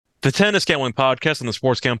The Tennis Gambling Podcast and the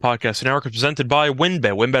Sports Gambling Podcast Network is presented by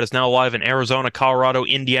WynnBET. WynnBET is now live in Arizona, Colorado,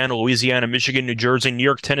 Indiana, Louisiana, Michigan, New Jersey, New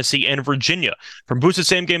York, Tennessee, and Virginia. From boosted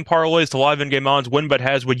same-game parlays to live in-game odds, WynnBET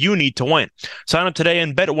has what you need to win. Sign up today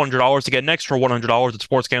and bet $100 to get an extra $100 at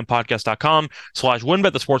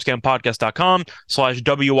sportsgamepodcast.com/WynnBET,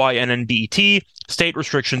 thesportsgamepodcast.com/WYNNBET. State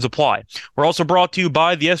restrictions apply. We're also brought to you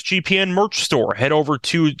by the SGPN merch store. Head over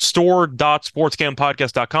to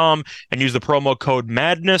store.sportsgamepodcast.com and use the promo code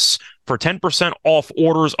MADNESS for 10% off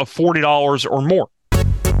orders of $40 or more.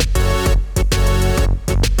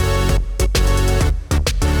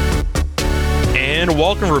 And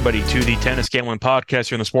welcome, everybody, to the Tennis Gambling Podcast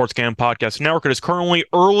here on the Sports Gambling Podcast Network. It is currently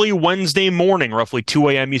early Wednesday morning, roughly 2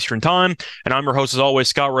 a.m. Eastern Time, and I'm your host, as always,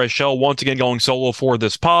 Scott Reichel, once again going solo for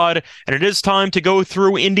this pod. And it is time to go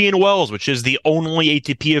through Indian Wells, which is the only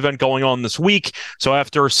ATP event going on this week. So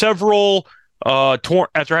after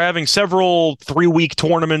having several 3-week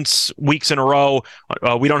tournaments weeks in a row,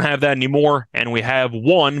 we don't have that anymore, and we have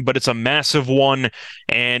one, but it's a massive one.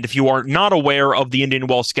 And if you are not aware of the Indian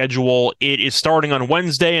Wells schedule, it is starting on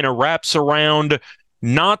Wednesday and it wraps around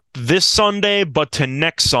not this Sunday, but to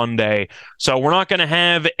next Sunday. So we're not going to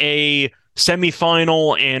have a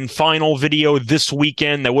semifinal and final video this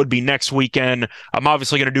weekend. That would be next weekend. I'm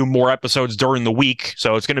obviously going to do more episodes during the week,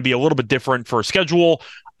 so it's going to be a little bit different for a schedule.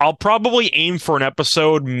 I'll probably aim for an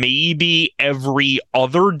episode maybe every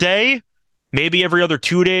other day, maybe every other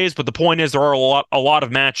 2 days, but the point is there are a lot of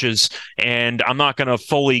matches, and I'm not going to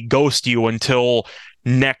fully ghost you until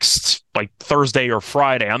next Thursday or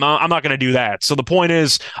Friday. I'm not going to do that. So the point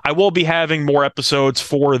is I will be having more episodes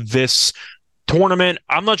for this tournament.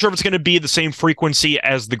 I'm not sure if it's going to be the same frequency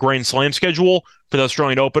as the Grand Slam schedule for the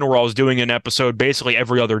Australian Open, where I was doing an episode basically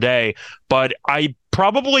every other day, but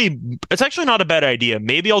it's actually not a bad idea.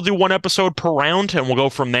 Maybe I'll do one episode per round and we'll go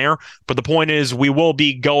from there. But the point is we will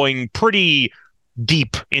be going pretty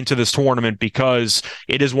deep into this tournament because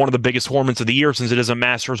it is one of the biggest tournaments of the year since it is a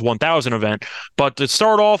Masters 1000 event. But to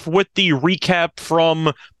start off with the recap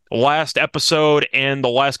from last episode and the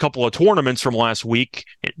last couple of tournaments from last week,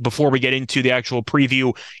 before we get into the actual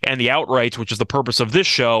preview and the outrights, which is the purpose of this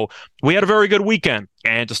show, we had a very good weekend.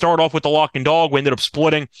 And to start off with the lock and dog, we ended up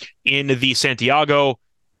splitting in the Santiago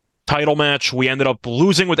title match. We ended up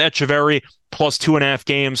losing with Etcheverry plus 2.5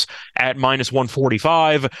 games at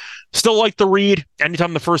 -145. Still like the read.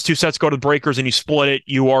 Anytime the first two sets go to the breakers and you split it,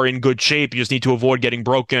 you are in good shape. You just need to avoid getting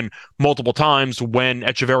broken multiple times when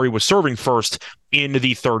Etcheverry was serving first in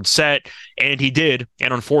the third set, and he did.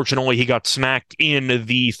 And unfortunately, he got smacked in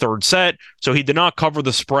the third set, so he did not cover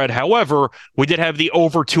the spread. However, we did have the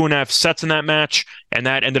over 2.5 sets in that match, and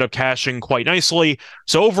that ended up cashing quite nicely.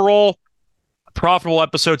 So overall, profitable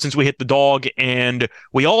episode since we hit the dog, and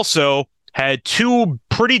we also had two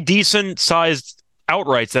pretty decent sized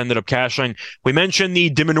outrights that ended up cashing. We mentioned the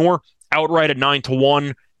de Minaur outright at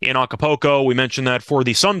 9-1 in Acapulco. We mentioned that for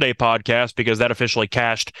the Sunday podcast because that officially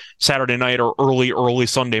cashed Saturday night or early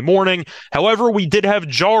Sunday morning. However, we did have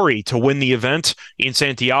Jari to win the event in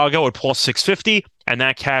Santiago at plus 650, and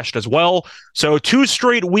that cashed as well. So 2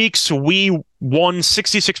 straight weeks, we won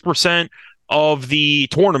 66% of the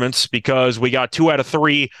tournaments because we got 2 out of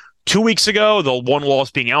 3 2 weeks ago, the one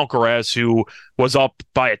loss being Alcaraz, who was up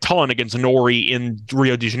by a ton against Nori in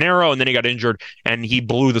Rio de Janeiro, and then he got injured, and he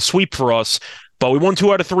blew the sweep for us. But we won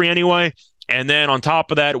 2 out of 3 anyway, and then on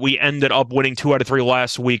top of that, we ended up winning 2 out of 3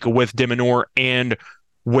 last week with de Minaur and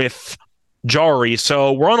with Jari.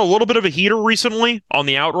 So we're on a little bit of a heater recently on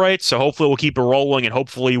the outright, so hopefully we'll keep it rolling, and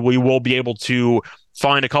hopefully we will be able to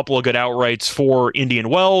find a couple of good outrights for Indian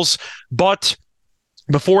Wells. But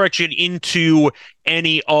before I get into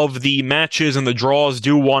any of the matches and the draws,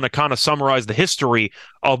 do want to kind of summarize the history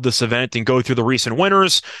of this event and go through the recent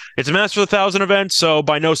winners. It's a Masters 1000 event, so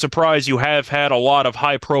by no surprise, you have had a lot of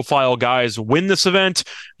high-profile guys win this event.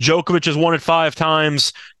 Djokovic has won it 5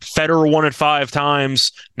 times. Federer won it 5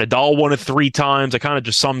 times. Nadal won it 3 times. It kind of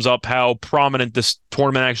just sums up how prominent this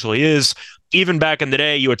tournament actually is. Even back in the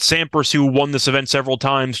day, you had Sampras, who won this event several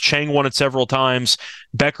times. Chang won it several times.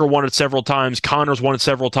 Becker won it several times. Connors won it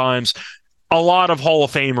several times. A lot of Hall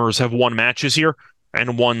of Famers have won matches here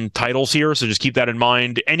and won titles here, so just keep that in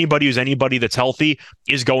mind. Anybody that's healthy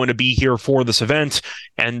is going to be here for this event,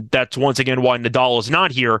 and that's once again why Nadal is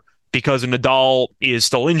not here, because Nadal is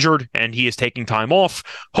still injured and he is taking time off.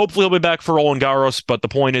 Hopefully he'll be back for Roland Garros, but the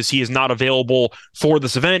point is he is not available for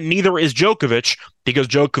this event. Neither is Djokovic, because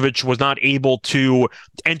Djokovic was not able to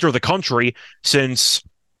enter the country since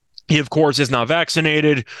he, of course, is not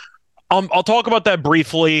vaccinated. I'll talk about that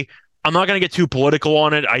briefly. I'm not going to get too political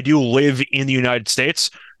on it. I do live in the United States,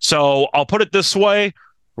 so I'll put it this way.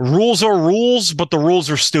 rules are rules, but the rules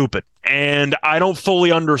are stupid. And I don't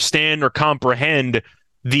fully understand or comprehend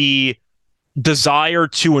the desire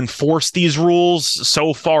to enforce these rules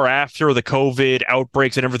so far after the COVID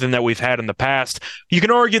outbreaks and everything that we've had in the past. You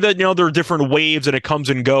can argue that, there are different waves and it comes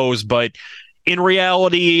and goes, but in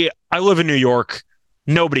reality, I live in New York.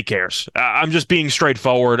 Nobody cares. I'm just being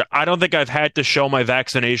straightforward. I don't think I've had to show my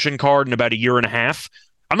vaccination card in about a year and a half.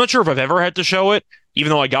 I'm not sure if I've ever had to show it, even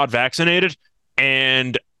though I got vaccinated,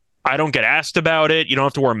 and I don't get asked about it. You don't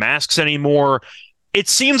have to wear masks anymore. It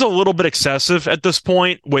seems a little bit excessive at this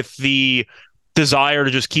point with the desire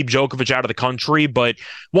to just keep Djokovic out of the country. But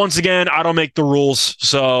once again, I don't make the rules,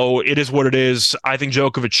 so it is what it is. I think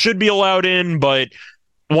Djokovic should be allowed in, but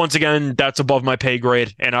once again, that's above my pay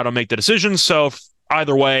grade, and I don't make the decisions. So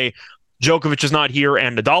either way, Djokovic is not here,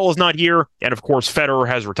 and Nadal is not here, and of course, Federer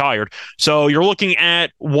has retired. So you're looking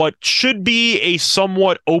at what should be a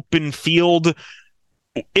somewhat open field.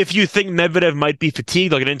 If you think Medvedev might be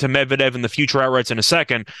fatigued, I'll get into Medvedev in the future outrights in a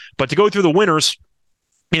second. But to go through the winners,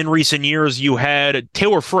 in recent years, you had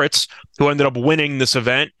Taylor Fritz, who ended up winning this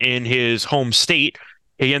event in his home state.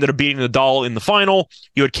 He ended up beating Nadal in the final.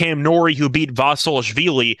 You had Cam Norrie, who beat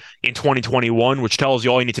Vasilashvili in 2021, which tells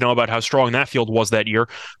you all you need to know about how strong that field was that year.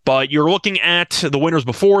 But you're looking at the winners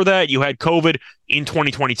before that. You had COVID in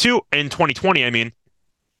 2020, I mean.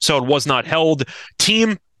 So it was not held.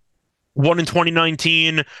 Team won in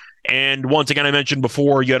 2019. And once again, I mentioned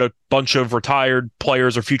before, you had a bunch of retired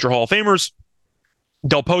players or future Hall of Famers.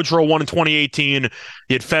 Del Potro won in 2018. You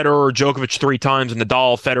had Federer, Djokovic 3 times, and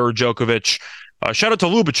Nadal, Federer, Djokovic. Shout out to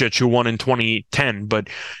Ljubicic, who won in 2010. But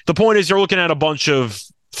the point is, you're looking at a bunch of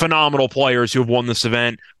phenomenal players who have won this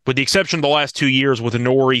event, with the exception of the last 2 years with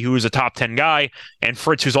Norrie, who is a top 10 guy, and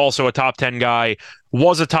Fritz, who's also a top 10 guy,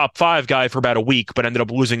 was a top 5 guy for about a week, but ended up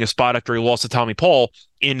losing a spot after he lost to Tommy Paul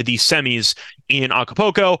in the semis in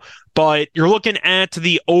Acapulco. But you're looking at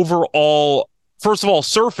the overall, first of all,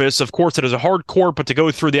 surface. Of course, it is a hard court, but to go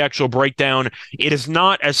through the actual breakdown, it is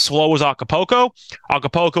not as slow as Acapulco.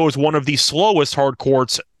 Acapulco is one of the slowest hard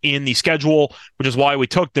courts in the schedule, which is why we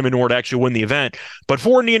took them in order to actually win the event. But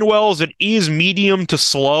for Indian Wells, it is medium to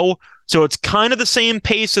slow, so it's kind of the same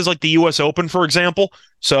pace as like the U.S. Open, for example.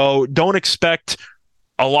 So don't expect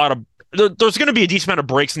a lot of... There's going to be a decent amount of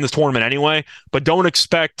breaks in this tournament anyway, but don't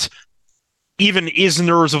expect even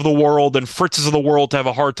Isners of the world and Fritzes of the world to have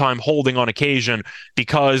a hard time holding on occasion,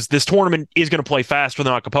 because this tournament is going to play faster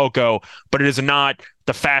than Acapulco, but it is not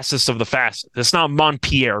the fastest of the fastest. It's not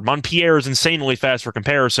Montpellier. Montpellier is insanely fast for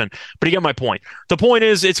comparison, but you get my point. The point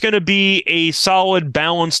is, it's going to be a solid,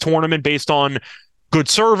 balanced tournament based on good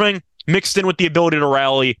serving, mixed in with the ability to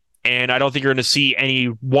rally, and I don't think you're going to see any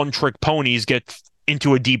one-trick ponies get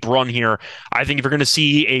into a deep run here. I think if you're going to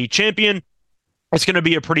see a champion, it's going to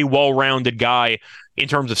be a pretty well-rounded guy in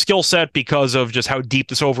terms of skill set because of just how deep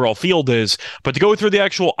this overall field is. But to go through the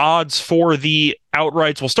actual odds for the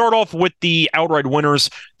outrights, we'll start off with the outright winners,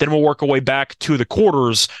 then we'll work our way back to the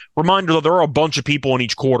quarters. Reminder that there are a bunch of people in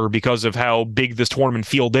each quarter because of how big this tournament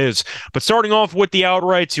field is. But starting off with the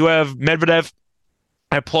outrights, you have Medvedev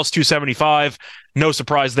at plus 275. No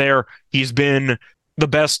surprise there. He's been the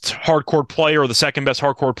best hardcourt player or the second best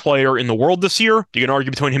hardcourt player in the world this year. You can argue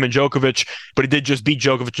between him and Djokovic, but he did just beat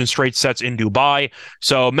Djokovic in straight sets in Dubai.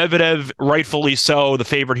 So Medvedev, rightfully so, the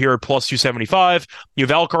favorite here at plus 275. You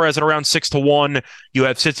have Alcaraz at around 6-1. You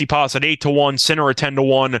have Tsitsipas at 8-1, Sinner at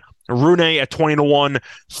 10-1, Rune at 20-1,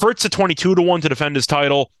 Fritz at 22-1 to defend his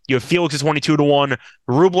title. You have Felix at 22-1,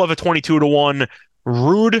 Rublev at 22-1,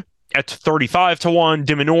 Rude at 35-1,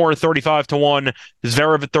 Diminor 35-1,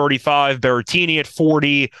 Zverev at 35, Berrettini at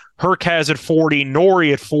 40, Hurkacz at 40,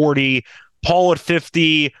 Norrie at 40, Paul at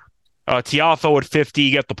 50, Tiafoe at 50.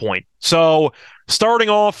 You get the point. So starting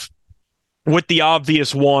off with the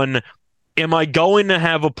obvious one, am I going to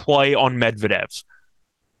have a play on Medvedev?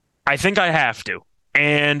 I think I have to.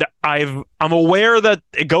 And I'm aware that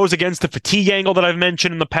it goes against the fatigue angle that I've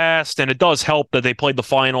mentioned in the past, and it does help that they played the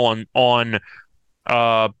final on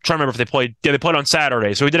trying to remember if they played. Yeah, they played on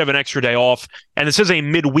Saturday, so we did have an extra day off. And this is a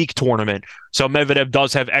midweek tournament, so Medvedev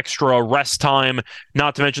does have extra rest time.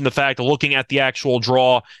 Not to mention the fact that looking at the actual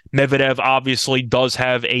draw, Medvedev obviously does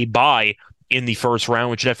have a bye in the first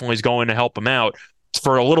round, which definitely is going to help him out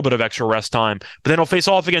for a little bit of extra rest time. But then he'll face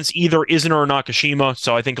off against either Isner or Nakashima,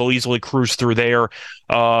 so I think he'll easily cruise through there.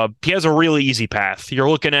 He has a really easy path. You're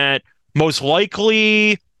looking at most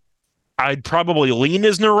likely, I'd probably lean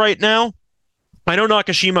Isner right now. I know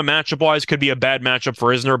Nakashima matchup-wise could be a bad matchup for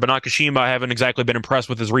Isner, but Nakashima, I haven't exactly been impressed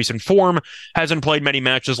with his recent form. Hasn't played many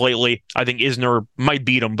matches lately. I think Isner might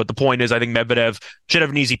beat him, but the point is I think Medvedev should have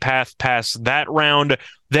an easy path past that round.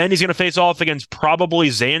 Then he's going to face off against probably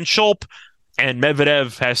Zandschulp, and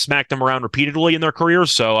Medvedev has smacked him around repeatedly in their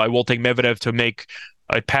careers, so I will take Medvedev to make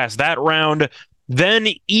it past that round. Then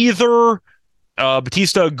either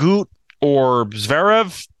Batista Agut or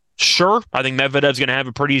Zverev. Sure, I think Medvedev's going to have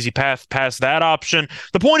a pretty easy path past that option.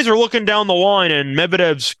 The point is we're looking down the line, and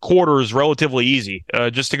Medvedev's quarter is relatively easy.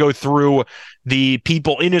 Just to go through the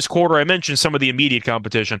people in his quarter, I mentioned some of the immediate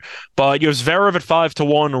competition, but you have Zverev at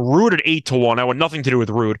 5-1, Ruud at 8-1. I want nothing to do with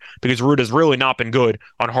Ruud because Ruud has really not been good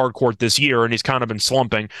on hard court this year, and he's kind of been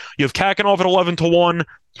slumping. You have Kakanov at 11-1,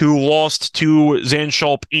 who lost to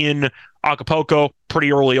Zandschulp in Acapulco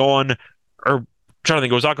pretty early on. Or I'm trying to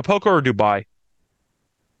think, it was Acapulco or Dubai?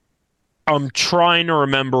 I'm trying to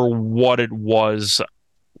remember what it was.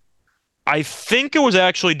 I think it was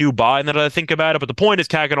actually Dubai, now that I think about it, but the point is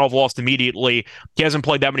Kakanov lost immediately. He hasn't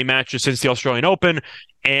played that many matches since the Australian Open,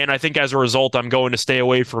 and I think as a result, I'm going to stay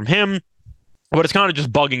away from him. But it's kind of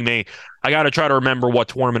just bugging me. I got to try to remember what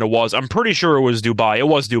tournament it was. I'm pretty sure it was Dubai. It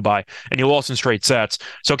was Dubai, and he lost in straight sets.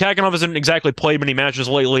 So Kakanov hasn't exactly played many matches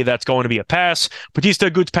lately. That's going to be a pass. Batista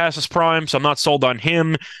Agut's past his prime, so I'm not sold on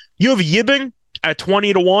him. You have Yibing at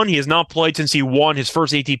 20-1. He has not played since he won his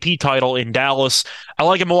first ATP title in Dallas. I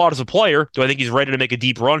like him a lot as a player. Do I think he's ready to make a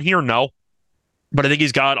deep run here? No. But I think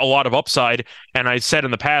he's got a lot of upside. And I said in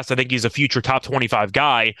the past, I think he's a future top 25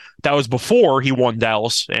 guy. That was before he won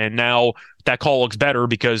Dallas. And now that call looks better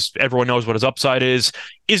because everyone knows what his upside is.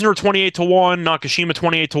 Isner 28-1, Nakashima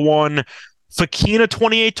 28-1, Fokina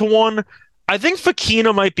 28-1. I think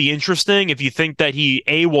Fokina might be interesting if you think that he,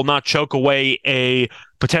 A, will not choke away a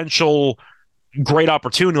potential great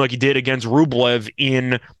opportunity like he did against Rublev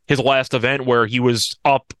in his last event where he was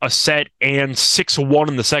up a set and 6-1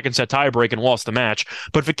 in the second set tiebreak and lost the match.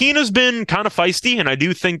 But Fokina's been kind of feisty, and I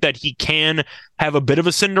do think that he can have a bit of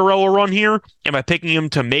a Cinderella run here. Am I picking him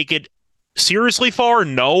to make it seriously far?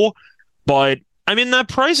 No. But, I mean, that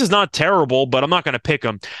price is not terrible, but I'm not going to pick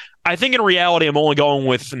him. I think in reality, I'm only going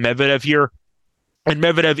with Medvedev here. And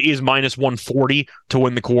Medvedev is minus 140 to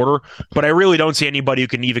win the quarter, but I really don't see anybody who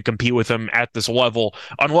can even compete with him at this level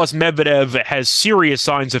unless Medvedev has serious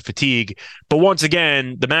signs of fatigue. But once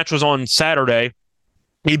again, the match was on Saturday.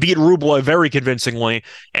 He beat Rublev very convincingly,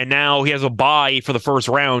 and now he has a bye for the first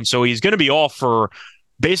round, so he's going to be off for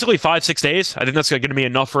basically 5-6 days. I think that's going to be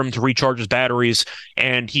enough for him to recharge his batteries,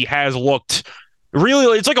 and he has looked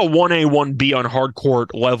really, it's like a 1A, 1B on hard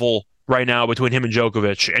court level right now between him and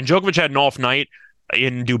Djokovic. And Djokovic had an off night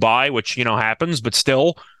in Dubai, which, you know, happens, but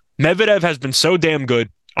still, Medvedev has been so damn good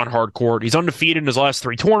on hard court. He's undefeated in his last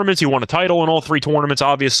 3 tournaments. He won a title in all 3 tournaments,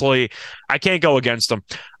 obviously. I can't go against him.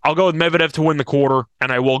 I'll go with Medvedev to win the quarter, and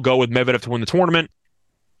I will go with Medvedev to win the tournament,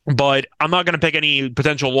 but I'm not going to pick any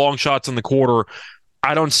potential long shots in the quarter.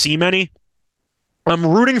 I don't see many. I'm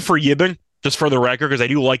rooting for Yibing, just for the record, because I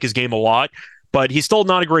do like his game a lot, but he's still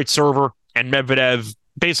not a great server, and Medvedev,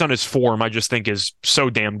 based on his form, I just think is so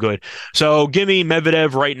damn good. So give me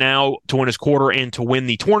Medvedev right now to win his quarter and to win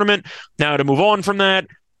the tournament. Now to move on from that,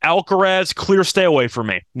 Alcaraz, clear stay away from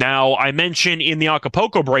me. Now, I mentioned in the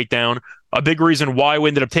Acapulco breakdown, a big reason why we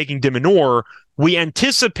ended up taking de Minaur, we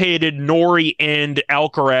anticipated Norrie and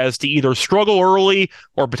Alcaraz to either struggle early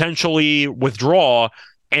or potentially withdraw,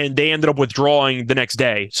 and they ended up withdrawing the next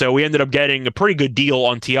day. So we ended up getting a pretty good deal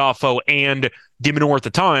on Tiafoe and de Minaur at the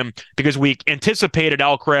time because we anticipated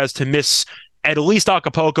Alcaraz to miss at least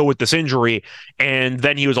Acapulco with this injury, and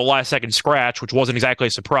then he was a last-second scratch, which wasn't exactly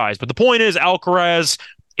a surprise. But the point is, Alcaraz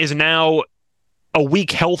is now a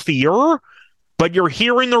week healthier, but you're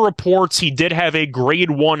hearing the reports he did have a grade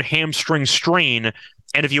 1 hamstring strain,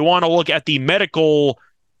 and if you want to look at the medical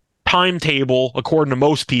timetable, according to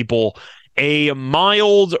most people, a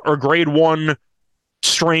mild or grade 1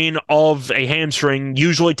 strain of a hamstring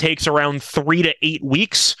usually takes around 3 to 8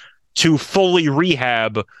 weeks to fully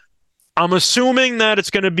rehab. I'm assuming that it's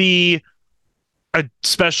going to be a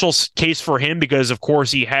special case for him because, of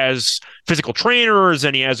course, he has physical trainers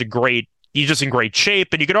and he's just in great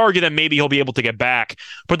shape, and you could argue that maybe he'll be able to get back.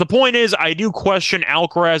 But the point is, I do question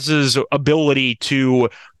Alcaraz's ability to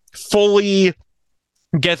fully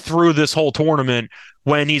get through this whole tournament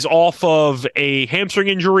when he's off of a hamstring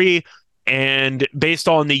injury, and based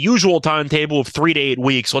on the usual timetable of 3 to 8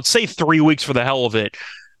 weeks, let's say 3 weeks for the hell of it,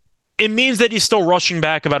 it means that he's still rushing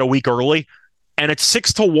back about a week early. And at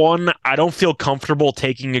 6-1, I don't feel comfortable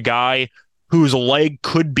taking a guy whose leg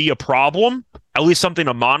could be a problem, at least something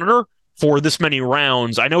to monitor for this many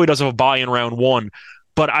rounds. I know he does have a bye in round 1,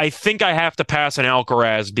 but I think I have to pass on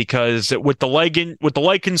Alcaraz because with the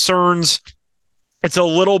leg concerns, it's a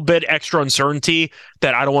little bit extra uncertainty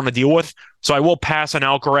that I don't want to deal with. So I will pass on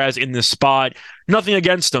Alcaraz in this spot. Nothing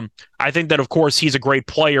against him. I think that, of course, he's a great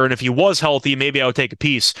player, and if he was healthy, maybe I would take a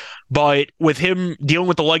piece. But with him dealing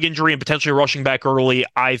with the leg injury and potentially rushing back early,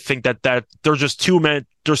 I think that there's just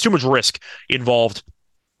there's too much risk involved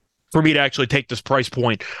for me to actually take this price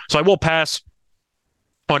point. So I will pass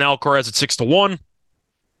on Alcaraz at 6-1.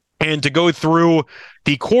 And to go through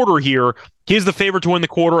the quarter here, he's the favorite to win the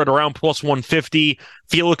quarter at around plus 150.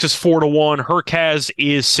 Felix is 4-1. Hurkacz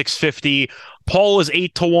is 650. Paul is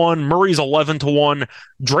 8-1. Murray's 11-1.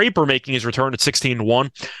 Draper making his return at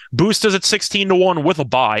 16-1. Busta's at 16-1 with a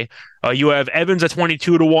bye. You have Evans at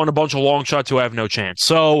 22-1, a bunch of long shots who have no chance.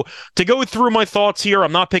 So to go through my thoughts here,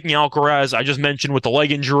 I'm not picking Alcaraz. I just mentioned with the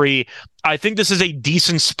leg injury, I think this is a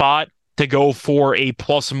decent spot to go for a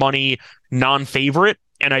plus money non-favorite.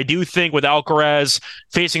 And I do think with Alcaraz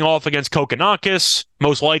facing off against Kokkinakis,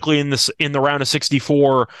 most likely in the round of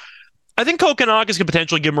 64, I think Kokkinakis could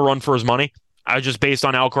potentially give him a run for his money. Just based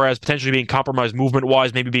on Alcaraz potentially being compromised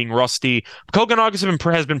movement-wise, maybe being rusty. Kokkinakis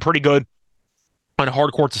has been pretty good on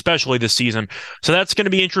hard courts, especially this season. So that's going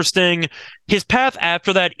to be interesting. His path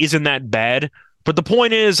after that isn't that bad. But the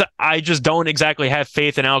point is, I just don't exactly have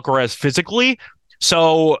faith in Alcaraz physically.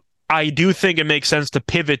 So I do think it makes sense to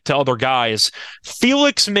pivot to other guys.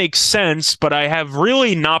 Felix makes sense, but I have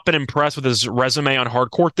really not been impressed with his resume on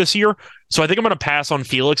hard court this year. So I think I'm going to pass on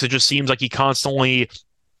Felix. It just seems like he constantly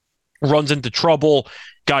runs into trouble,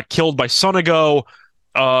 got killed by Sonego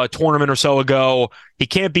a tournament or so ago. He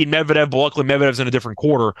can't beat Medvedev, but luckily Medvedev's in a different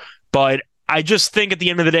quarter. But I just think at the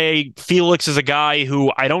end of the day, Felix is a guy who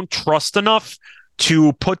I don't trust enough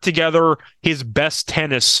to put together his best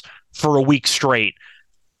tennis for a week straight.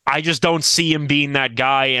 I just don't see him being that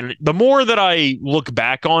guy. And the more that I look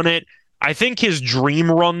back on it, I think his dream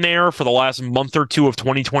run there for the last month or two of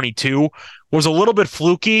 2022 was a little bit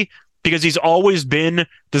fluky because he's always been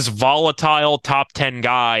this volatile top 10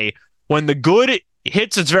 guy. When the good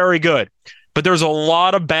hits, it's very good. But there's a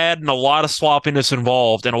lot of bad and a lot of sloppiness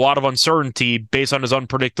involved and a lot of uncertainty based on his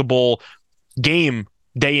unpredictable game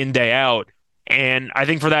day in, day out. And I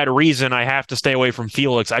think for that reason, I have to stay away from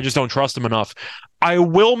Felix. I just don't trust him enough. I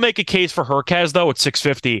will make a case for Hurkacz, though, at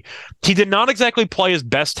 650. He did not exactly play his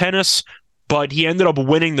best tennis, but he ended up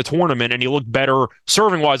winning the tournament, and he looked better,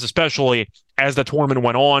 serving-wise especially, as the tournament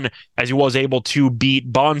went on, as he was able to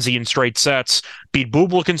beat Bonzi in straight sets, beat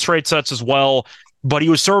Bublik in straight sets as well. But he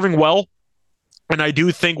was serving well. And I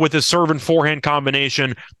do think with his serve and forehand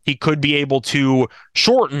combination, he could be able to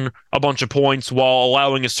shorten a bunch of points while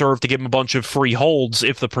allowing his serve to give him a bunch of free holds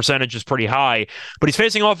if the percentage is pretty high. But he's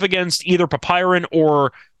facing off against either Papiron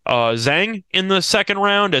or Zhang in the second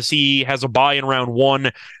round as he has a bye in round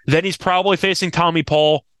one. Then he's probably facing Tommy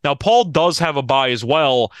Paul. Now, Paul does have a bye as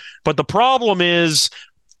well, but the problem is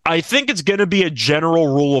I think it's going to be a general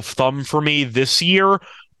rule of thumb for me this year.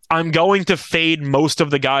 I'm going to fade most of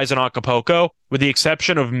the guys in Acapulco, with the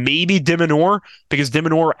exception of maybe de Minaur, because de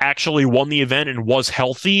Minaur actually won the event and was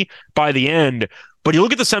healthy by the end. But you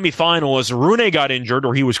look at the semifinalists, Rune got injured,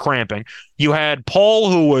 or he was cramping. You had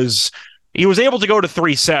Paul, he was able to go to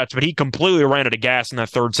 3 sets, but he completely ran out of gas in that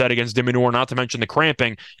third set against de Minaur, not to mention the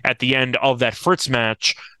cramping at the end of that Fritz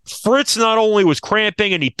match. Fritz not only was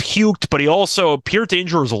cramping and he puked, but he also appeared to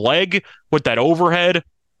injure his leg with that overhead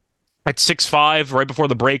at 6-5 right before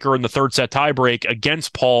the breaker in the third set tiebreak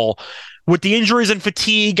against Paul. With the injuries and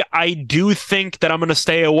fatigue, I do think that I'm going to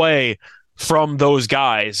stay away from those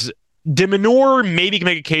guys. De Minaur maybe can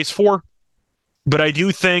make a case for, but I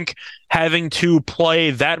do think having to play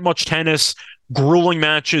that much tennis, grueling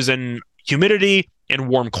matches in humidity and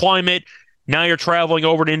warm climate, now you're traveling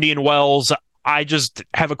over to Indian Wells, I just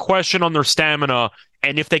have a question on their stamina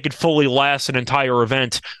and if they could fully last an entire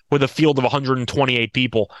event with a field of 128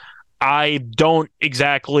 people. I don't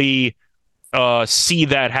exactly see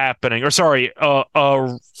that happening. Or sorry,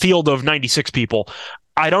 a field of 96 people.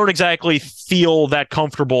 I don't exactly feel that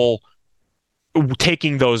comfortable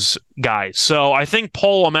taking those guys. So I think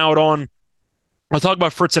Paul I'm out on. I'll talk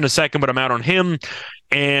about Fritz in a second, but I'm out on him.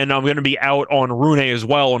 And I'm going to be out on Rune as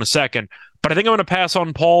well in a second. But I think I'm going to pass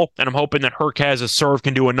on Paul, and I'm hoping that Hurkacz's serve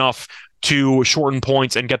can do enough to shorten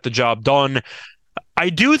points and get the job done. I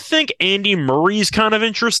do think Andy Murray's kind of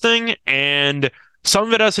interesting, and some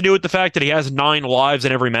of it has to do with the fact that he has 9 lives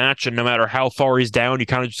in every match, and no matter how far he's down, you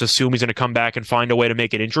kind of just assume he's going to come back and find a way to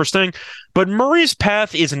make it interesting. But Murray's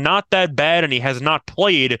path is not that bad, and he has not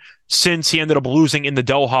played since he ended up losing in the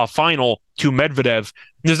Doha final to Medvedev.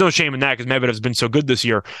 There's no shame in that because Medvedev's been so good this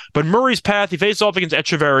year. But Murray's path, he faced off against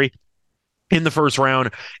Echeverry, in the first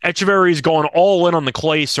round. Echeverry's gone all in on the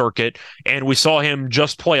clay circuit, and we saw him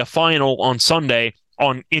just play a final on Sunday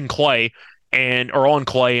in clay or on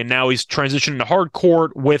clay, and now he's transitioning to hard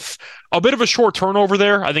court with a bit of a short turnover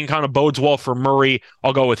there. I think kind of bodes well for Murray.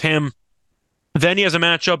 I'll go with him. Then he has a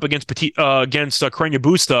matchup against Carreño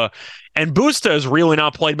Busta, and Busta has really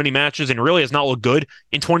not played many matches and really has not looked good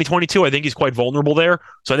in 2022. I think he's quite vulnerable there,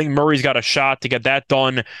 so I think Murray's got a shot to get that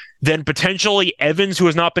done. Then potentially Evans, who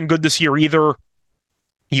has not been good this year either.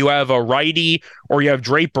 You have a righty, or you have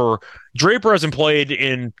Draper. Draper hasn't played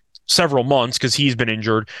in several months because he's been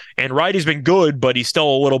injured, and righty's been good, but he's still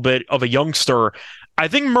a little bit of a youngster. I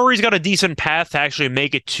think Murray's got a decent path to actually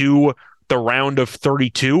make it to the round of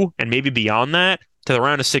 32 and maybe beyond that to the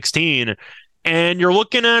round of 16. And you're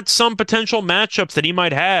looking at some potential matchups that he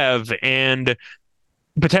might have, and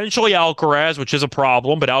potentially Alcaraz, which is a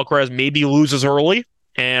problem, but Alcaraz maybe loses early.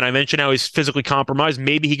 And I mentioned how he's physically compromised.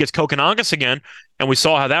 Maybe he gets Kokkinakis again, and we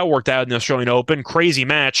saw how that worked out in the Australian Open. Crazy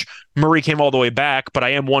match. Murray came all the way back, but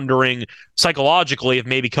I am wondering psychologically if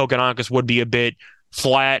maybe Kokkinakis would be a bit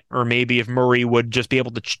flat, or maybe if Murray would just be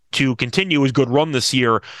able to continue his good run this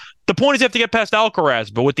year. The point is you have to get past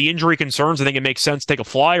Alcaraz, but with the injury concerns, I think it makes sense to take a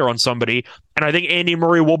flyer on somebody, and I think Andy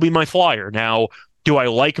Murray will be my flyer. Now, do I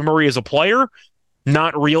like Murray as a player?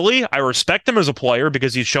 Not really. I respect him as a player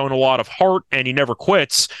because he's shown a lot of heart and he never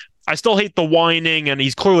quits. I still hate the whining, and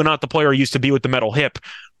he's clearly not the player he used to be with the metal hip,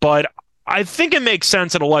 but I think it makes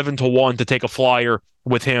sense at 11-1 to take a flyer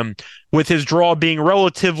with him, with his draw being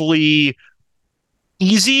relatively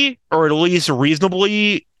easy, or at least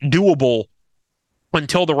reasonably doable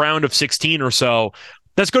until the round of 16 or so.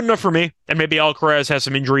 That's good enough for me. And maybe Alcaraz has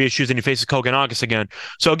some injury issues and he faces Kokkinakis again.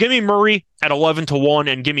 So give me Murray at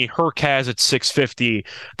 11-1 and give me Hurkacz at 650.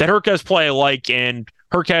 That Hurkacz play I like, and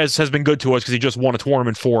Hurkacz has been good to us because he just won a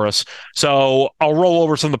tournament for us. So I'll roll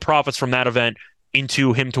over some of the profits from that event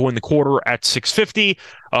into him to win the quarter at 650.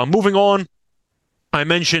 Moving on, I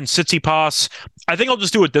mentioned Tsitsipas. I think I'll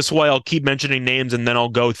just do it this way. I'll keep mentioning names and then I'll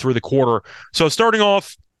go through the quarter. So starting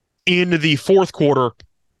off in the fourth quarter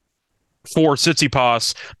for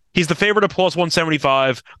Tsitsipas, he's the favorite at plus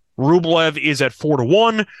 175. Rublev is at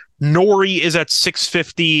 4-1. Norrie is at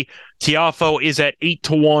 650. Tiafoe is at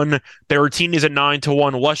 8-1. Berrettini is at 9-1.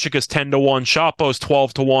 Leshik is 10-1. Shapo's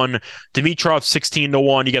 12-1. Dimitrov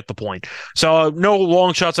 16-1. You get the point. So no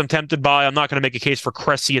long shots I'm tempted by. I'm not going to make a case for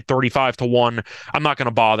Cressy at 35-1. I'm not going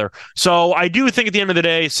to bother. So I do think at the end of the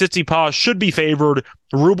day, Tsitsipas should be favored.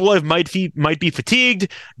 Rublev might be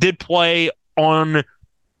fatigued. Did play on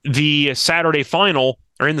the Saturday final,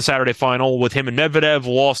 or in the Saturday final with him and Medvedev,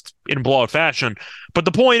 lost in blowout fashion. But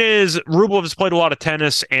the point is, Rublev has played a lot of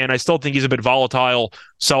tennis, and I still think he's a bit volatile,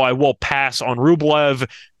 so I will pass on Rublev.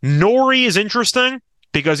 Norrie is interesting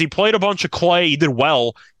because he played a bunch of clay. He did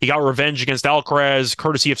well. He got revenge against Alcaraz,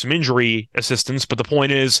 courtesy of some injury assistance. But the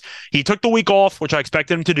point is, he took the week off, which I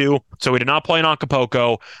expected him to do, so he did not play in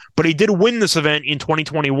Acapulco. But he did win this event in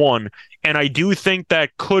 2021, and I do think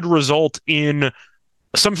that could result in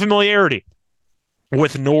some familiarity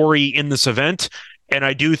with Norrie in this event, and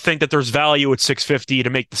I do think that there's value at 650 to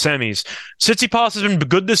make the semis. Tsitsipas has been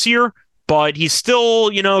good this year, but he's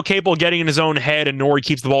still, capable of getting in his own head, and Norrie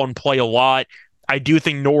keeps the ball in play a lot. I do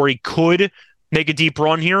think Norrie could make a deep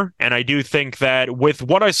run here, and I do think that with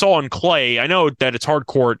what I saw in clay, I know that it's hard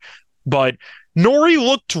court, but Norrie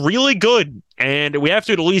looked really good, and we have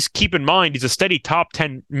to at least keep in mind he's a steady top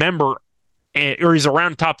 10 member, or he's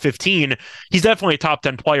around top 15. He's definitely a top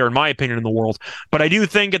 10 player, in my opinion, in the world. But I do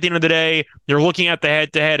think at the end of the day, you're looking at the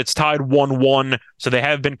head-to-head. It's tied 1-1, so they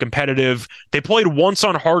have been competitive. They played once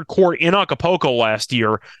on hard court in Acapulco last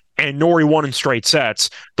year, and Norrie won in straight sets.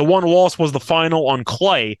 The one loss was the final on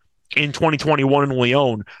clay in 2021 in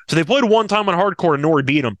Lyon. So they played one time on hard court, and Norrie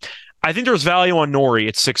beat him. I think there's value on Norrie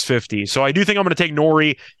at 650. So I do think I'm going to take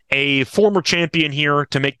Norrie, a former champion here,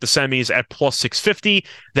 to make the semis at plus 650.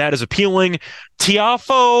 That is appealing.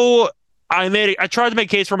 Tiafoe, I tried to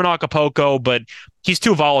make a case for him in Acapulco, but he's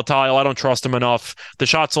too volatile. I don't trust him enough. The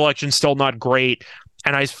shot selection's still not great.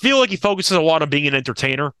 And I feel like he focuses a lot on being an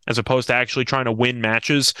entertainer as opposed to actually trying to win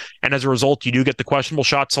matches. And as a result, you do get the questionable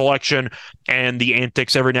shot selection and the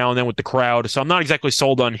antics every now and then with the crowd. So I'm not exactly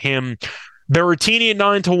sold on him. Berrettini at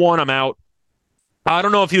 9-1, I'm out. I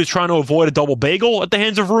don't know if he was trying to avoid a double bagel at the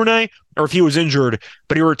hands of Rune or if he was injured,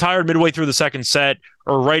 but he retired midway through the second set,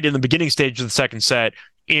 or right in the beginning stage of the second set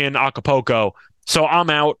in Acapulco. So I'm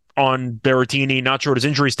out on Berrettini. Not sure what his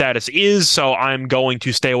injury status is, so I'm going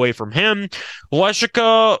to stay away from him.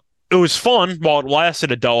 Leshik, it was fun while it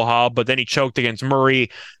lasted at Doha, but then he choked against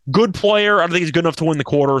Murray. Good player. I don't think he's good enough to win the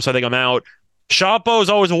quarter, so I think I'm out. Shapo is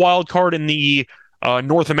always a wild card in the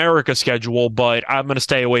North America schedule, but I'm going to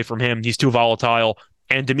stay away from him. He's too volatile.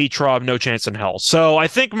 And Dimitrov, no chance in hell. So I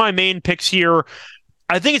think my main picks here,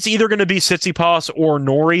 I think it's either going to be Tsitsipas or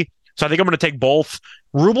Nori. So I think I'm going to take both.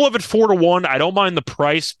 Rublev at 4-1. I don't mind the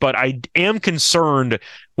price, but I am concerned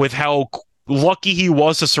with how lucky he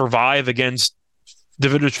was to survive against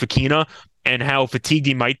Davidovich Fokina and how fatigued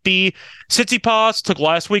he might be. Tsitsipas took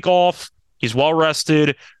last week off. He's well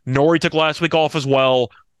rested. Nori took last week off as well.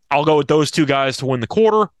 I'll go with those two guys to win the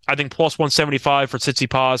quarter. I think plus 175 for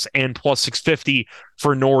Tsitsipas and plus 650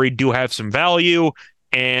 for Nori do have some value,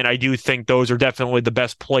 and I do think those are definitely the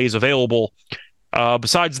best plays available.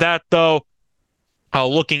 Besides that, though,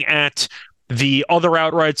 looking at the other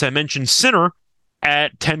outrights, I mentioned Sinner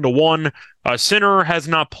at 10-1. Sinner has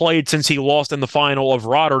not played since he lost in the final of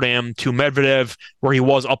Rotterdam to Medvedev, where he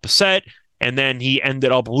was upset, and then he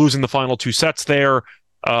ended up losing the final two sets there.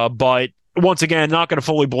 But once again, not going to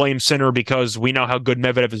fully blame Sinner because we know how good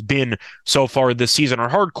Medvedev has been so far this season on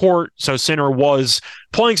hard court. So Sinner was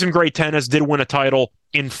playing some great tennis, did win a title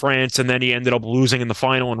in France, and then he ended up losing in the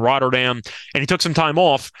final in Rotterdam. And he took some time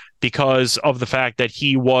off because of the fact that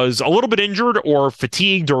he was a little bit injured or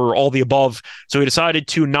fatigued or all the above. So he decided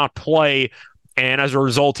to not play. And as a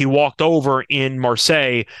result, he walked over in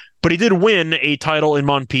Marseille. But he did win a title in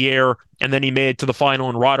Montpellier, and then he made it to the final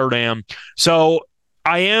in Rotterdam. So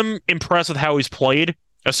I am impressed with how he's played,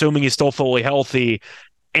 assuming he's still fully healthy.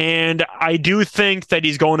 And I do think that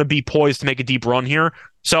he's going to be poised to make a deep run here.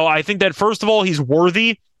 So I think that, first of all, he's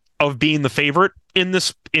worthy of being the favorite in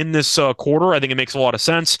this quarter. I think it makes a lot of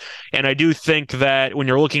sense. And I do think that when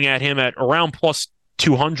you're looking at him at around plus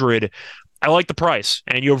 200, I like the price.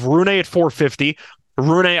 And you have Rune at 450.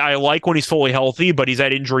 Rune, I like when he's fully healthy, but he's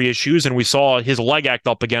had injury issues, and we saw his leg act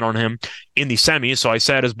up again on him in the semis. So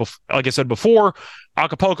like I said before,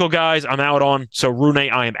 Acapulco guys, I'm out on. So Rune,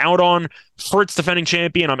 I am out on. Fritz, defending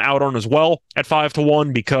champion, I'm out on as well at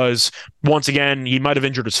 5-1 because, once again, he might have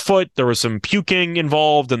injured his foot. There was some puking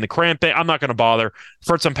involved and the cramping. I'm not going to bother.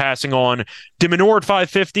 Fritz, I'm passing on. De Minaur at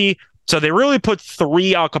 550. So they really put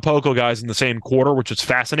three Acapulco guys in the same quarter, which is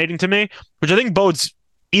fascinating to me, which I think bodes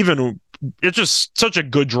even. It's just such a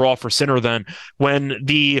good draw for Sinner then when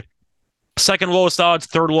the second lowest odds,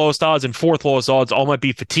 third lowest odds, and fourth lowest odds all might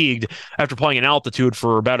be fatigued after playing in altitude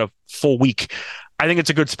for about a full week. I think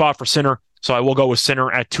it's a good spot for Sinner, so I will go with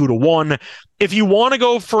Sinner at 2-1. If you want to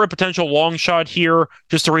go for a potential long shot here,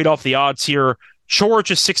 just to read off the odds here,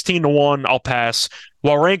 Coric is 16-1, I'll pass.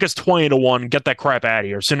 Wawrinka's 20-1, get that crap out of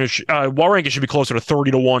here. Wawrinka should be closer to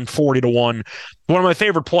 30-1, 40-1. One of my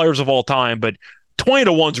favorite players of all time, but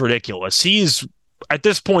 20-1's ridiculous. He's, at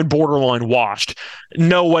this point, borderline washed.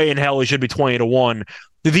 No way in hell he should be 20-1.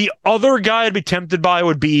 The other guy I'd be tempted by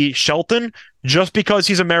would be Shelton, just because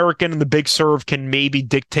he's American and the big serve can maybe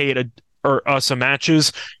dictate some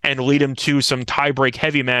matches and lead him to some tiebreak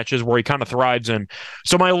heavy matches where he kind of thrives in.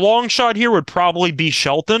 So my long shot here would probably be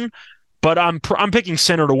Shelton, but I'm picking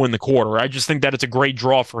Sinner to win the quarter. I just think that it's a great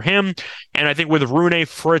draw for him, and I think with Rune,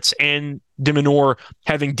 Fritz, and De Minaur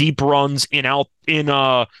having deep runs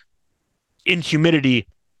in humidity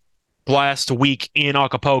last week in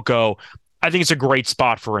Acapulco, I think it's a great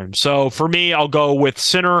spot for him. So for me, I'll go with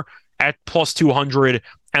Sinner at plus 200,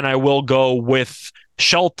 and I will go with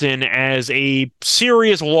Shelton as a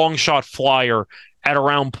serious long shot flyer at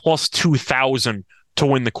around plus 2,000 to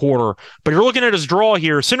win the quarter. But you're looking at his draw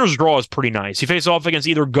here. Sinner's draw is pretty nice. He faces off against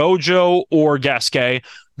either Gojo or Gasquet.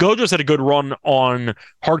 Gojo's had a good run on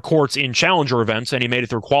hard courts in challenger events, and he made it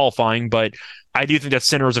through qualifying, but I do think that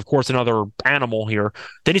Sinner is, of course, another animal here.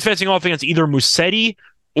 Then he's facing off against either Musetti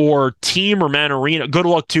or Team or Manarino. Good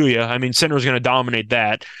luck to you. I mean, Sinner's going to dominate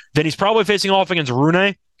that. Then he's probably facing off against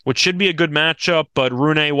Rune, which should be a good matchup, but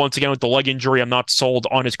Rune, once again, with the leg injury, I'm not sold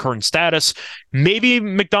on his current status. Maybe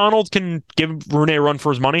McDonald can give Rune a run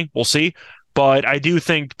for his money. We'll see. But I do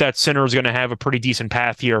think that Sinner is going to have a pretty decent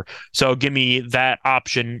path here. So give me that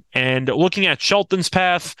option. And looking at Shelton's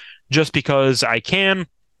path, just because I can,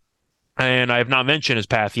 and I have not mentioned his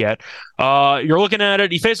path yet, you're looking at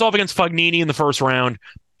it. He faced off against Fognini in the first round.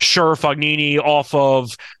 Sure, Fognini off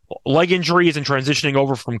of leg injuries and transitioning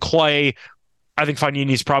over from clay. I think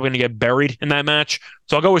Fognini's probably going to get buried in that match.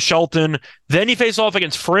 So I'll go with Shelton. Then he faced off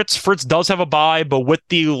against Fritz. Fritz does have a bye, but with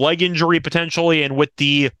the leg injury potentially and with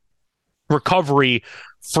the recovery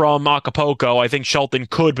from Acapulco, I think Shelton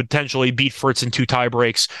could potentially beat Fritz in 2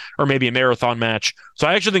 tiebreaks or maybe a marathon match. So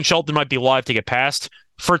I actually think Shelton might be live to get past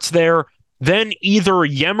Fritz there. Then either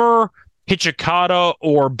Yemmer, Hijikata,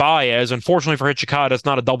 or Baez. Unfortunately for Hijikata, it's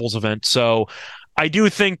not a doubles event, so I do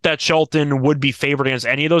think that Shelton would be favored against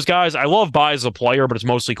any of those guys. I love Baez as a player, but it's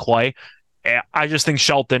mostly clay. I just think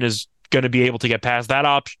Shelton is going to be able to get past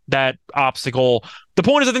that obstacle. The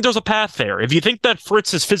point is, I think there's a path there. If you think that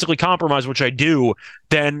Fritz is physically compromised, which I do,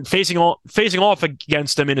 then facing off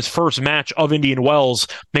against him in his first match of Indian Wells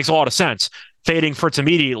makes a lot of sense. Fading Fritz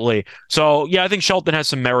immediately. So, yeah, I think Shelton has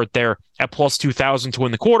some merit there at plus 2,000 to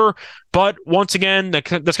win the quarter. But once again,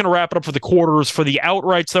 that's going to wrap it up for the quarters. For the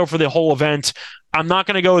outrights, though, for the whole event, I'm not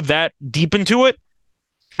going to go that deep into it.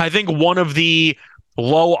 I think one of the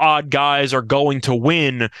low odd guys are going to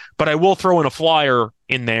win, but I will throw in a flyer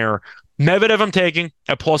in there. Medvedev I'm taking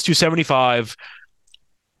at plus 275.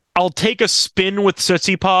 I'll take a spin with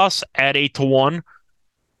Tsitsipas at 8-1.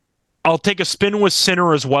 I'll take a spin with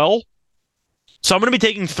Sinner as well. So I'm going to be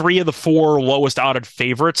taking 3 of the 4 lowest odded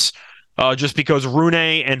favorites, just because Rune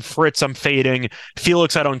and Fritz I'm fading.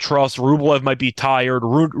 Felix I don't trust. Rublev might be tired.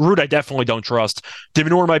 Ruud I definitely don't trust. De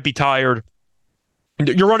Minaur might be tired.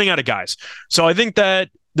 You're running out of guys. So I think that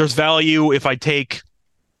there's value if I take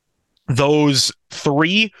those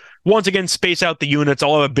 3. Once again, space out the units.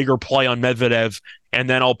 I'll have a bigger play on Medvedev, and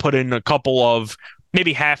then I'll put in a couple of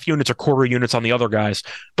maybe half units or quarter units on the other guys.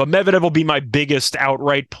 But Medvedev will be my biggest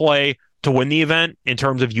outright play to win the event in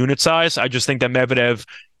terms of unit size. I just think that Medvedev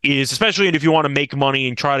is, especially if you want to make money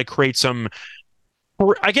and try to create some,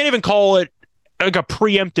 I can't even call it like a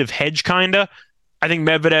preemptive hedge, kind of. I think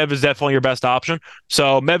Medvedev is definitely your best option.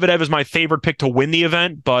 So Medvedev is my favorite pick to win the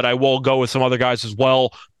event, but I will go with some other guys as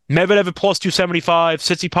well. Medvedev at plus 275,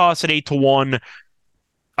 Tsitsipas at 8-1.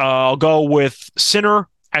 I'll go with Sinner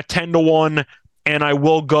at 10-1, and I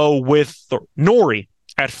will go with Norrie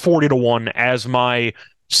at 40-1 as my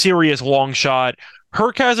serious long shot.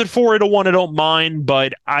 Hurkacz at 40-1, I don't mind,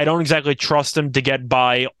 but I don't exactly trust him to get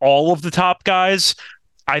by all of the top guys.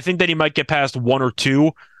 I think that he might get past 1 or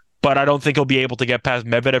 2, but I don't think he'll be able to get past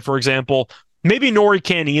Medvedev, for example. Maybe Norrie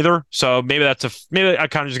can't either, so maybe I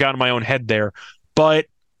kind of just got in my own head there. But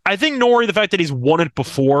I think Norrie, the fact that he's won it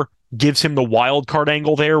before, gives him the wild card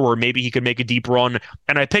angle there, where maybe he could make a deep run,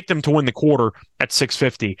 and I picked him to win the quarter at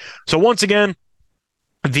 650. So once again,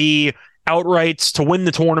 the outrights to win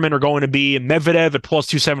the tournament are going to be Medvedev at plus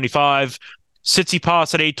 275,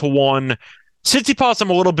 Tsitsipas at 8-1. Tsitsipas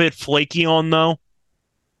I'm a little bit flaky on, though.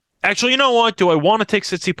 Actually, you know what? Do I want to take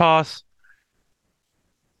Tsitsipas?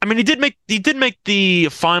 I mean, he did make the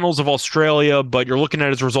finals of Australia, but you're looking at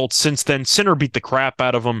his results since then. Sinner beat the crap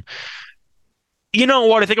out of him. You know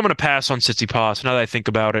what? I think I'm going to pass on Tsitsipas now that I think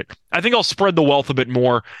about it. I think I'll spread the wealth a bit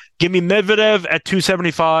more. Give me Medvedev at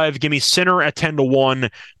 275. Give me Sinner at 10-1.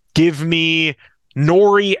 Give me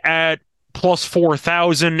Norrie at plus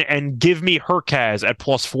 4,000. And give me Hurkacz at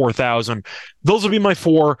plus 4,000. Those will be my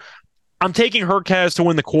 4. I'm taking Hurkacz to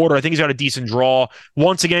win the quarter. I think he's got a decent draw.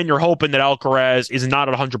 Once again, you're hoping that Alcaraz is not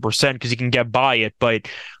at 100% because he can get by it. But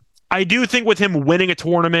I do think with him winning a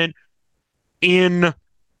tournament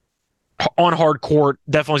on hard court,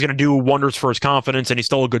 definitely is going to do wonders for his confidence, and he's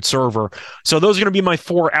still a good server. So those are going to be my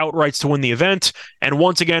 4 outrights to win the event. And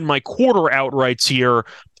once again, my quarter outrights here,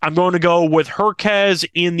 I'm going to go with Hurkacz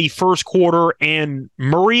in the first quarter and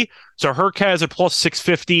Murray. So Hurkacz at plus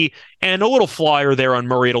 650 and a little flyer there on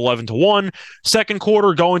Murray at 11-1. Second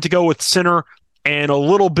quarter, going to go with Sinner and a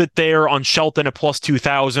little bit there on Shelton at plus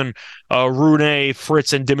 2,000. Rune,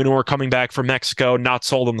 Fritz, and De Minaur coming back from Mexico, not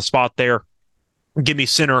sold on the spot there. Give me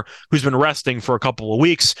Sinner, who's been resting for a couple of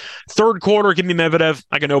weeks. Third quarter, give me Medvedev.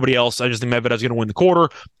 I got nobody else. I just think Medvedev's going to win the quarter.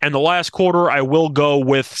 And the last quarter, I will go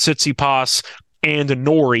with Tsitsipas and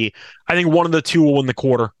Norrie. I think one of the two will win the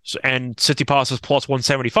quarter. And Tsitsipas is plus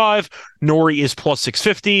 175. Norrie is plus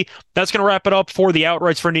 650. That's going to wrap it up for the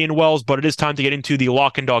outrights for Indian Wells, but it is time to get into the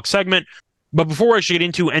lock and dog segment. But before I actually get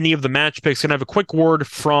into any of the match picks, I'm going to have a quick word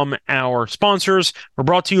from our sponsors. We're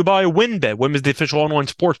brought to you by WynnBET. WynnBET is the official online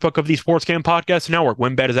sportsbook of the Sports Game Podcast Network.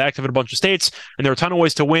 WynnBET is active in a bunch of states, and there are a ton of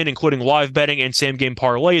ways to win, including live betting and same-game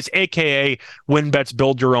parlays, a.k.a. WynnBET's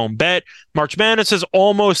Build Your Own Bet. March Madness is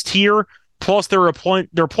almost here. Plus, there are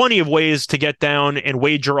plenty of ways to get down and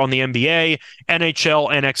wager on the NBA,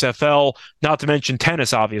 NHL, and XFL, not to mention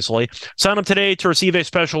tennis, obviously. Sign up today to receive a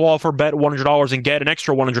special offer. Bet $100 and get an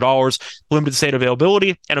extra $100. Limited state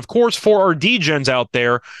availability. And, of course, for our D-Gens out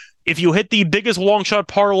there, if you hit the biggest long shot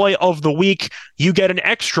parlay of the week, you get an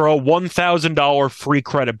extra $1,000 free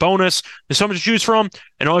credit bonus. There's so much to choose from,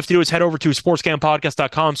 and all you have to do is head over to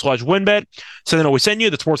sportscampodcast.com/WynnBET. So then we send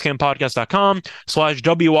you the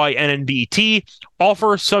sportscampodcast.com/WYNNBET.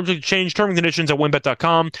 Offer subject to change, terms and conditions at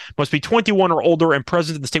WynnBET.com. Must be 21 or older and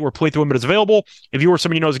present in the state where playthrough limit is available. If you or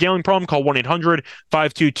somebody knows a gambling problem, call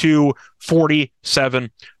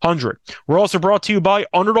 1-800-522-4700. We're also brought to you by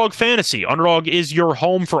Underdog Fantasy. Underdog is your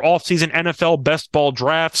home for off-season NFL best ball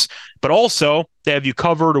drafts, but also they have you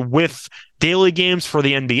covered with daily games for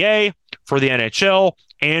the NBA, for the NHL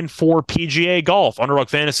and for PGA golf. Underdog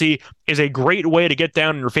Fantasy is a great way to get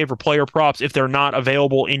down on your favorite player props if they're not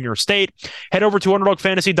available in your state. Head over to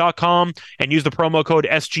underdogfantasy.com and use the promo code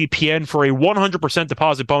SGPN for a 100%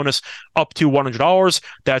 deposit bonus up to $100.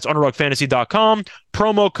 That's underdogfantasy.com,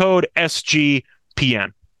 promo code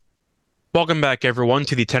SGPN. Welcome back, everyone,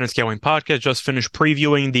 to the Tennis Gambling Podcast. Just finished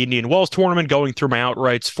previewing the Indian Wells tournament, going through my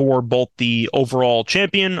outrights for both the overall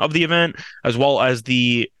champion of the event as well as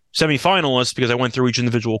the semifinalists, because I went through each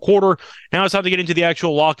individual quarter. Now it's time to get into the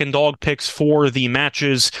actual lock and dog picks for the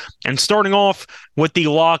matches. And starting off with the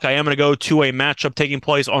lock, I am going to go to a matchup taking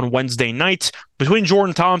place on Wednesday night between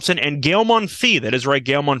Jordan Thompson and Gael Monfils. That is right,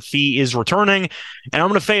 Gael Monfils is returning, and I'm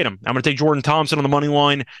going to fade him. I'm going to take Jordan Thompson on the money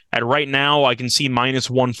line. At right now, I can see minus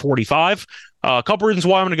 145. A couple reasons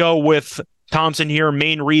why I'm going to go with Thompson here.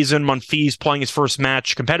 Main reason, Monfils playing his first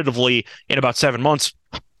match competitively in about 7 months,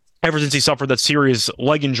 ever since he suffered that serious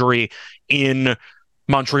leg injury in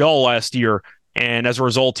Montreal last year. And as a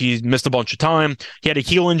result, he missed a bunch of time. He had a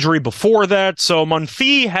heel injury before that. So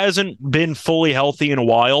Monfils hasn't been fully healthy in a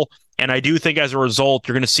while. And I do think as a result,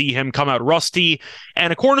 you're going to see him come out rusty.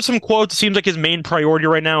 And according to some quotes, it seems like his main priority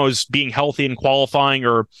right now is being healthy and qualifying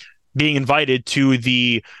or being invited to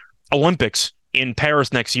the Olympics in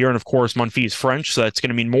Paris next year. And of course, Monfils is French, so that's going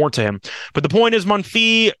to mean more to him. But the point is,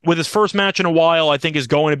 Monfils, with his first match in a while, I think is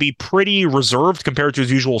going to be pretty reserved compared to his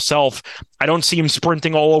usual self. I don't see him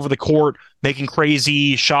sprinting all over the court, making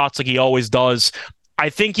crazy shots like he always does. I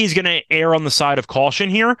think he's going to err on the side of caution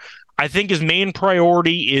here. I think his main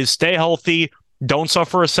priority is stay healthy, don't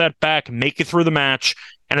suffer a setback, make it through the match,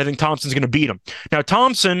 and I think Thompson's going to beat him. Now,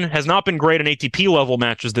 Thompson has not been great in ATP level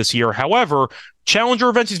matches this year. However, challenger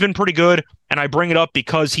events, he's been pretty good, and I bring it up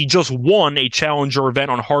because he just won a challenger event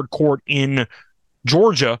on hard court in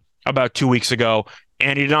Georgia about 2 weeks ago,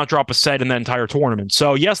 and he did not drop a set in that entire tournament.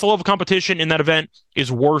 So, yes, the level of competition in that event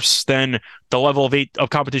is worse than the level of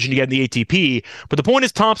competition you get in the ATP, but the point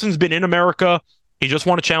is Thompson's been in America. He just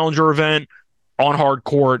won a challenger event on hard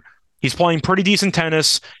court. He's playing pretty decent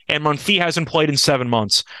tennis, and Monfils hasn't played in 7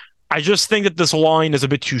 months. I just think that this line is a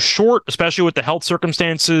bit too short, especially with the health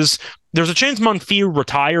circumstances. There's a chance Monfils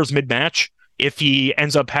retires mid-match if he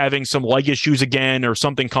ends up having some leg issues again or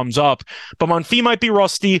something comes up. But Monfils might be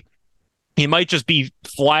rusty. He might just be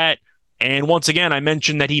flat. And once again, I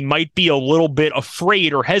mentioned that he might be a little bit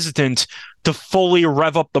afraid or hesitant to fully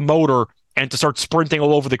rev up the motor and to start sprinting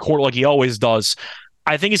all over the court like he always does.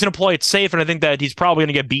 I think he's going to play it safe, and I think that he's probably going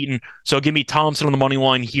to get beaten. So give me Thompson on the money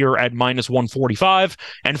line here at minus 145.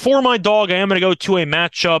 And for my dog, I am going to go to a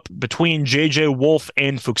matchup between J.J. Wolf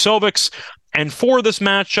and Fucsovics. And for this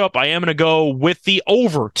matchup, I am going to go with the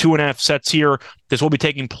over 2.5 sets here. This will be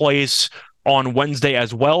taking place on Wednesday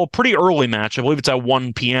as well. Pretty early match. I believe it's at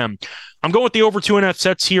 1 p.m. I'm going with the over 2.5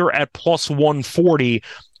 sets here at plus 140.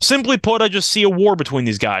 Simply put, I just see a war between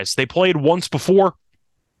these guys. They played once before.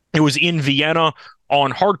 It was in Vienna on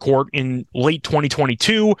hard court in late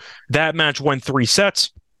 2022. That match went 3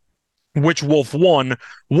 sets, which Wolf won.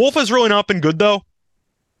 Wolf has really not been good, though,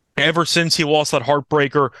 ever since he lost that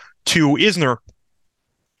heartbreaker to Isner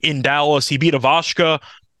in Dallas. He beat Ivashka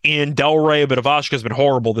in Delray, but Ivashka has been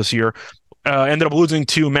horrible this year. Ended up losing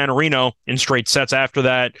to Manarino in straight sets after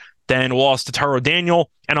that. Then lost to Taro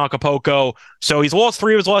Daniel and Acapulco. So he's lost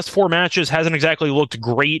 3 of his last 4 matches. Hasn't exactly looked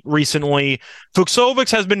great recently.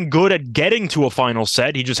 Fucsovics has been good at getting to a final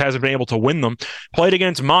set. He just hasn't been able to win them. Played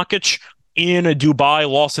against Makic in Dubai,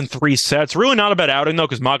 lost in 3 sets. Really not a bad outing, though,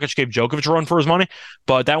 because Makic gave Djokovic a run for his money.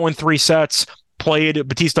 But that went 3 sets. Played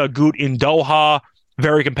Batista Agut in Doha.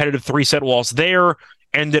 Very competitive 3-set loss there.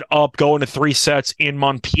 Ended up going to 3 sets in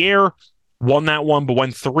Montpellier. Won that one, but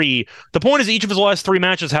went 3. The point is each of his last 3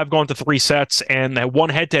 matches have gone to 3 sets, and that one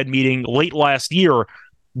head-to-head meeting late last year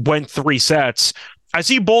went 3 sets. I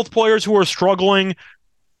see both players who are struggling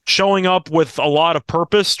showing up with a lot of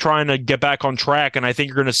purpose, trying to get back on track, and I think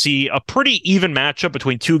you're going to see a pretty even matchup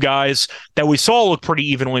between 2 guys that we saw look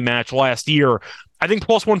pretty evenly matched last year. I think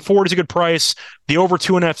plus 140 is a good price. The over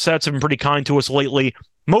 2.5 sets have been pretty kind to us lately.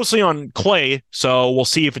 Mostly on clay, so we'll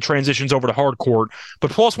see if it transitions over to hard court.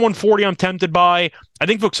 But plus 140 I'm tempted by. I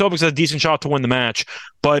think Fucsovics has a decent shot to win the match.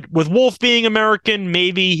 But with Wolf being American,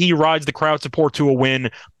 maybe he rides the crowd support to a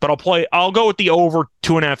win. But I'll go with the over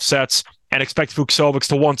 2.5 sets and expect Fucsovics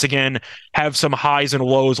to once again have some highs and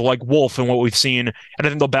lows like Wolf in what we've seen. And I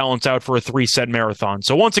think they'll balance out for a 3-set marathon.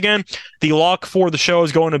 So once again, the lock for the show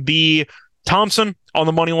is going to be Thompson on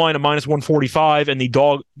the money line at minus 145, and the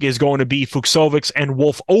dog is going to be Fucsovics and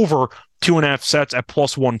Wolf over 2.5 sets at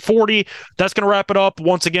plus 140. That's going to wrap it up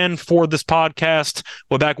once again for this podcast.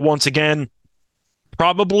 We're back once again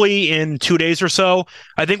probably in 2 days or so.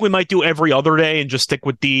 I think we might do every other day and just stick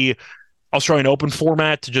with the Australian Open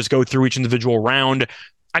format to just go through each individual round.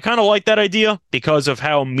 I kind of like that idea because of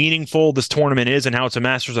how meaningful this tournament is and how it's a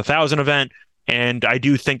Masters 1000 event. And I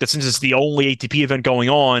do think that since it's the only ATP event going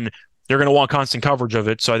on, they're going to want constant coverage of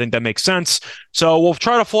it. So I think that makes sense. So we'll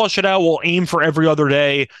try to flush it out. We'll aim for every other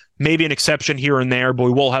day, maybe an exception here and there, but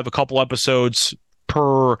we will have a couple episodes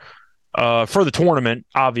per for the tournament,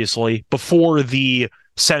 obviously, before the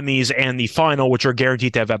semis and the final, which are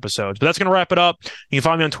guaranteed to have episodes. But that's going to wrap it up. You can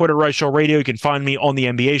find me on Twitter, Rice Show Radio. You can find me on the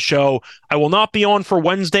NBA show. I will not be on for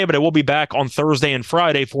Wednesday, but I will be back on Thursday and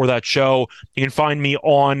Friday for that show. You can find me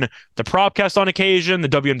on the Propcast on occasion, the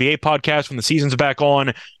WNBA podcast when the season's back on.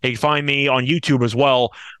 You can find me on YouTube as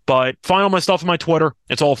well. But find all my stuff on my Twitter.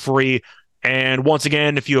 It's all free. And once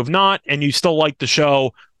again, if you have not and you still like the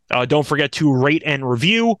show, don't forget to rate and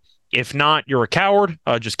review. If not, you're a coward.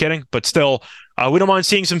 Just kidding. But still, we don't mind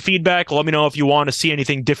seeing some feedback. Let me know if you want to see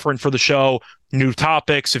anything different for the show, new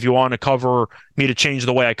topics, if you want to cover me to change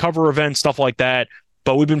the way I cover events, stuff like that.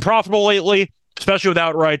 But we've been profitable lately, especially with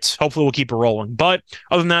outrights. Hopefully we'll keep it rolling. But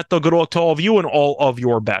other than that, though, good luck to all of you and all of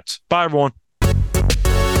your bets. Bye, everyone.